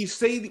Max.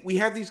 We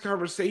have these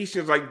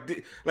conversations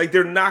like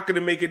they're not going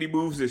to make any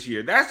moves this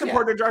year. That's the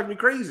part that drives me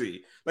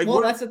crazy.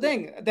 That's the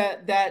thing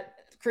that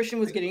Christian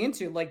was getting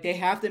into. Like, they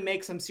have to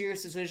make some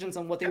serious decisions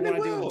on what they want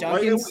to do with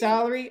Duncan's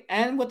salary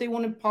and what they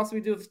want to possibly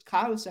do with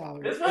Kyle's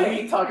salary. That's why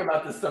he talk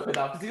about this stuff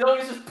enough, because he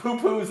always just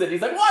poo-poos it.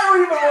 He's like, why are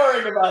we even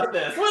worrying about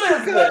this? What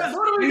is this?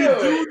 What are we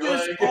doing? We do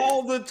this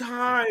all the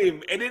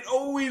time, and it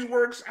always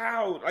works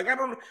out. Like, I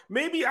don't know.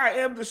 Maybe I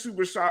am the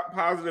super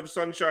positive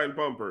sunshine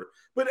pumper,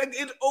 but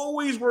it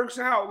always works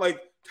out.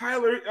 Like,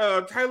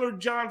 Tyler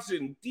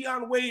Johnson,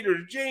 Dion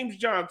Waiters, James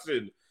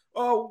Johnson,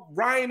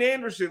 Ryan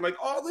Anderson. Like,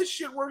 all this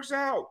shit works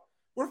out.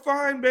 We're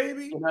fine,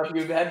 baby. If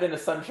you had been a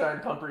sunshine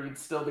pumper, you'd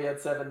still be at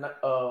 7.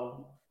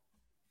 Oh.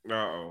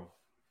 No.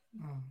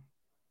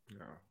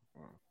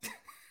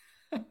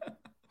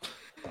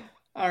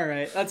 All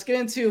right, let's get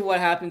into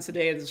what happened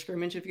today at the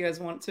scrimmage if you guys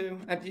want to.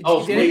 At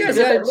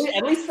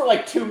least for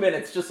like 2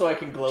 minutes, just so I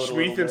can gloat a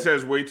little bit.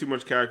 says way too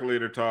much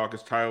calculator talk.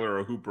 Is Tyler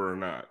a hooper or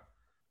not?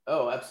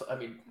 Oh, absolutely. I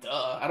mean,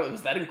 duh.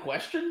 Is that in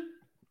question?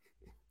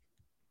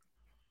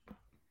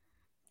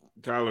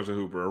 Tyler's a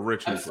hooper, a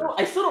rich hooper.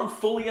 I still don't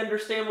fully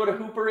understand what a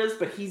hooper is,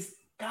 but he's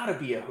got to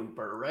be a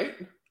hooper, right?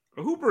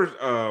 A hooper is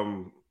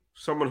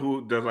someone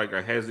who does like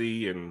a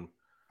hezzy and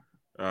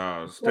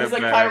step it's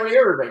like back. Kyrie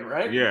Irving,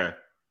 right? Yeah.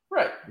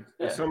 Right.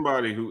 Yeah.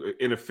 Somebody who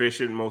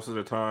inefficient most of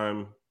the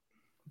time.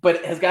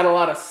 But has got a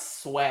lot of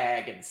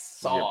swag and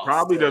sauce. Yeah,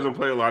 probably doesn't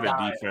play a lot of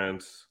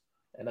defense.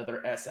 And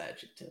other S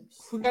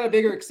adjectives. Who got a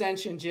bigger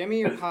extension,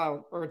 Jimmy or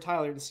Kyle or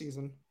Tyler this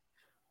season?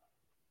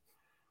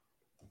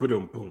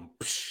 Boom, boom.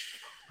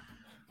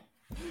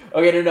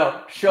 Okay,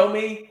 no. Show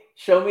me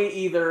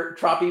either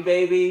Troppy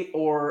Baby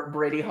or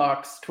Brady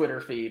Hawk's Twitter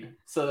feed,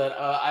 so that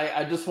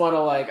I just want to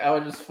I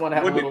would just want to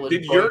have a little.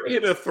 Did Yurt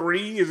hit a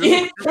 3? He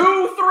hit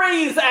 2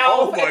 threes, Al.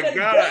 Oh my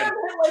god! Hit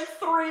like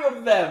 3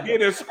 of them,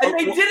 and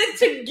they did it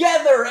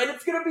together, and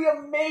it's gonna be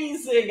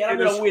amazing. And I'm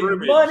gonna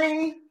win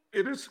money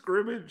in a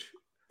scrimmage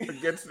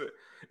against the.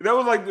 That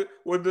was like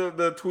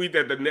the tweet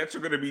that the Nets are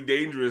going to be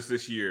dangerous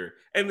this year,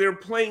 and they're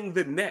playing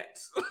the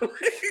Nets. What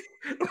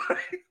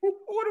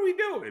are we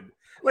doing?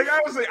 Like,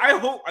 honestly, I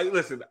hope.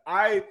 Listen,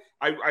 I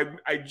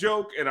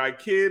joke and I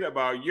kid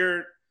about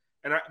Yurt,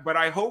 but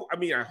I hope. I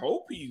mean, I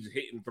hope he's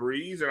hitting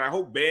threes, and I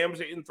hope Bam's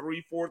hitting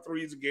 3-4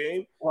 threes a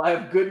game. Well, I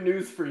have good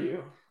news for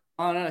you.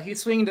 Oh no,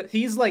 he's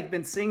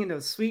been singing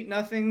those sweet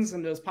nothings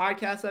and those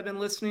podcasts I've been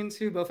listening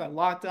to, both at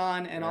Locked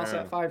On and also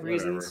at 5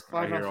 Reasons,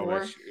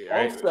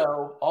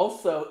 504.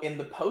 Also in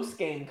the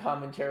post-game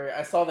commentary,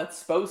 I saw that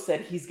Spo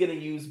said he's going to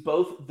use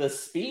both the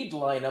speed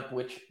lineup,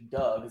 which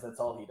because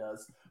that's all he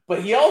does.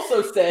 But he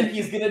also said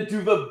he's going to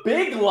do the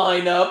big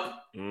lineup.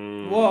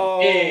 Whoa!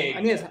 Big.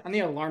 I need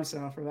an alarm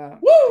sound for that.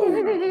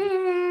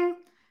 Woo!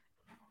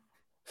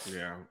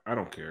 Yeah, I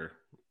don't care.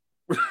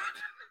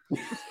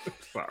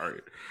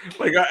 Sorry,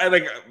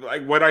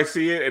 like when I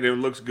see it and it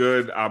looks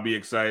good, I'll be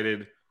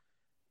excited.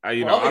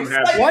 I'm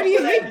happy. Why do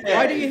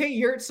you hate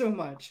Yurt so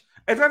much?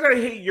 It's not that I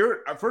hate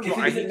Yurt. First of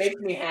all, It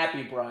makes me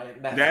happy,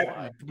 Brian. That's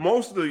why.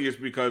 Mostly is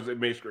because it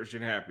makes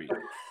Christian happy.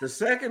 The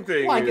second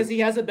thing why? Because he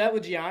has a bet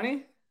with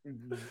Gianni?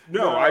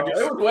 No, I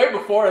just. It was way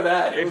before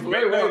that. It was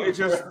way it's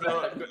just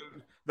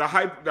the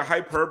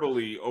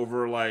hyperbole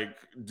over like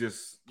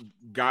just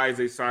guys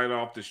they sign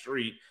off the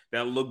street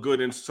that look good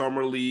in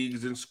summer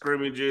leagues and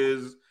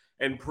scrimmages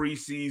and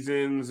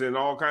preseasons and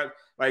all kinds.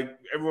 Like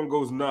everyone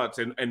goes nuts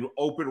and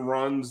open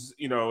runs.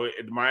 You know,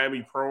 at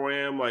Miami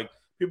Pro-Am, like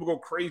people go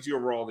crazy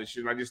over all this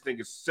shit. And I just think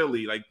it's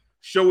silly. Like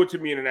show it to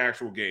me in an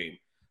actual game.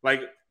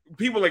 Like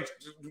people like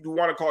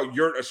want to call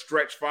Yurt a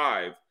stretch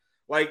five.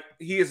 Like,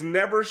 he has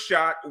never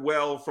shot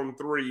well from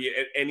three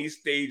at any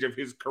stage of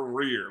his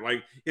career,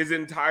 like his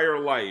entire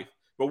life.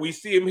 But we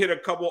see him hit a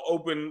couple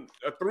open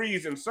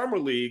threes in summer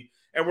league,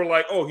 and we're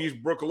like, oh, he's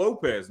Brook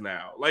Lopez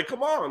now. Like,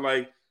 come on,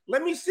 like,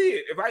 let me see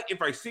it.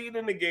 If I see it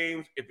in the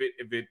games, if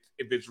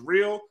it's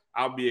real,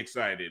 I'll be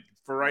excited.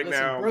 For right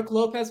now, Brook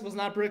Lopez was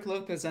not Brook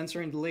Lopez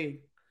entering the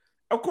league.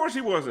 Of course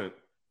he wasn't.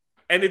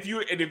 And if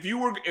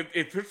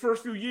his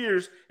first few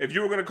years, if you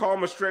were going to call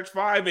him a stretch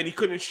five and he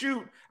couldn't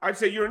shoot, I'd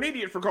say you're an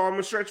idiot for calling him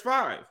a stretch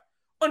five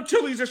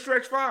until he's a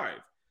stretch five.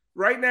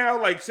 Right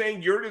now, like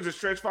saying Yurt is a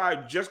stretch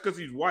five just because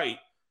he's white,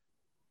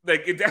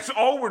 like that's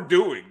all we're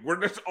doing.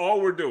 That's all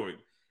we're doing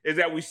is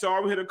that we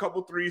saw him hit a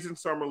couple threes in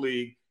summer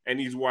league and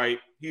he's white.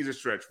 He's a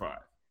stretch five.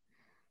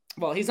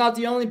 Well, he's not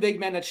the only big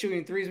man that's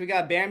shooting threes. We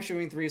got Bam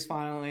shooting threes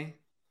finally.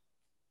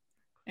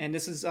 And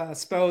this is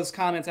Spo's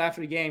comments after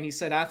the game. He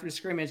said after the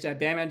scrimmage that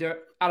Bam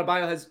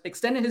Adebayo has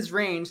extended his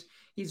range.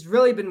 He's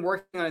really been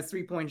working on his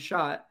three-point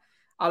shot.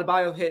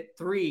 Adebayo hit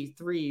 3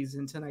 threes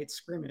in tonight's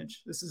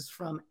scrimmage. This is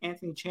from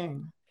Anthony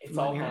Chang. It's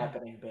all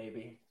happening,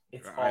 baby.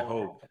 I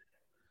hope.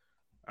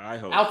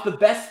 Alf, the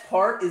best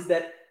part is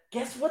that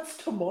guess what's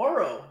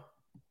tomorrow?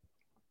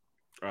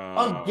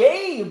 A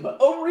game,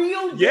 a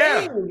real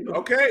game. Yeah.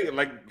 Okay.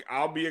 Like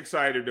I'll be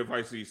excited if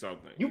I see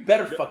something. You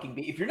better fucking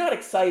be. If you're not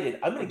excited,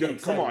 I'm gonna get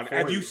excited. Come on.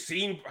 Have you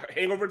seen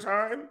Hangover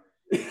Time?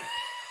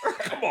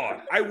 Come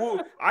on. I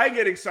will. I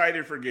get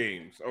excited for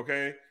games.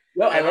 Okay.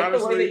 No, I like honestly,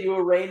 the way that you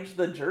arranged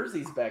the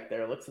jerseys back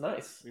there. It looks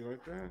nice. You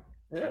like that?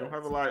 Yeah. I don't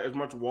have as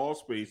much wall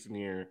space in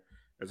here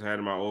as I had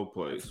in my old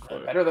place.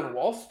 But better than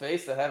wall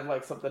space that had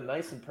like something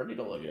nice and pretty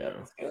to look at.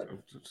 That's good.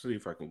 Let's see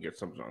if I can get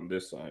something on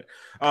this side.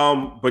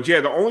 But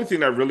yeah, the only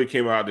thing that really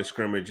came out of the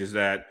scrimmage is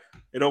that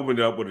it opened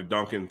up with a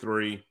Duncan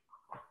three.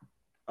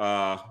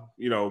 You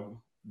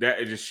know, that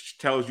it just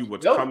tells you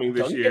what's coming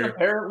this year.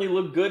 Apparently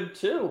look good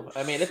too.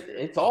 I mean,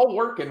 it's all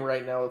working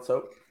right now. Let's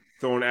hope.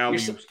 Throwing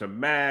alley-oops to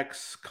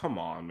Max. Come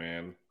on,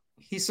 man.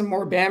 He's some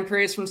more Bam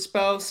praise from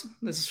Spose.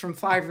 This is from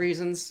 5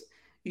 Reasons.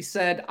 He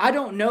said, I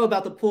don't know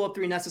about the pull-up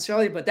three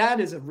necessarily, but that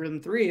is a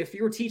rim three. If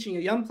you were teaching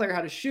a young player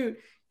how to shoot,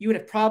 you would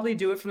have probably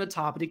do it from the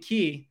top of the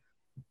key.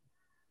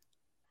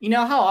 You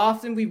know how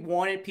often we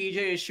wanted PJ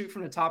to shoot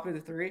from the top of the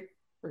three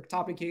or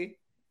top of the key?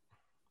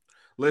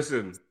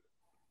 Listen,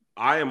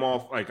 I am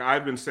off. Like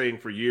I've been saying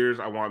for years,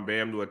 I want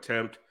Bam to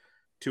attempt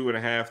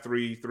 2.5,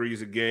 3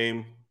 threes a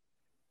game.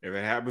 If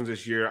it happens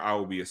this year, I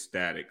will be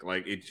ecstatic.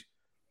 Like it,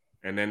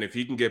 and then if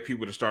he can get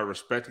people to start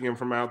respecting him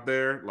from out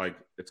there, like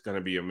it's going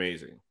to be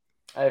amazing.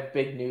 I have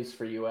big news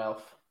for you,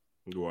 Alf.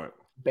 What?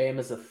 Bam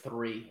is a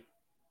 3.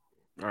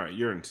 All right,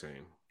 you're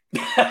insane.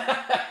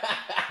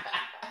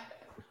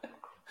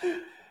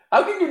 How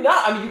can you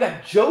not? I mean, you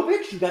got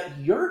Jovic, you got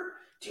Yurt.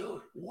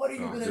 Dude, what are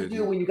you going to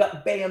do when you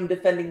got Bam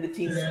defending the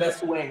team's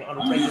best wing on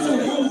a regular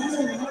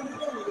basis?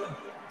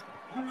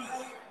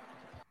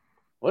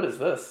 What is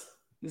this?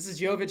 This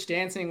is Jovic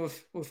dancing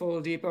with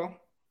Oladipo.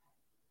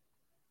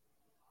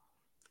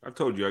 I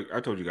told you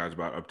guys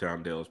about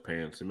Uptown Dale's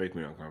pants. It makes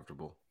me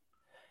uncomfortable.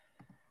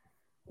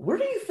 Where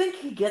do you think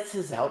he gets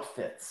his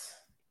outfits?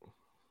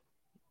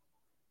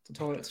 It's a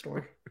toilet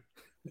story.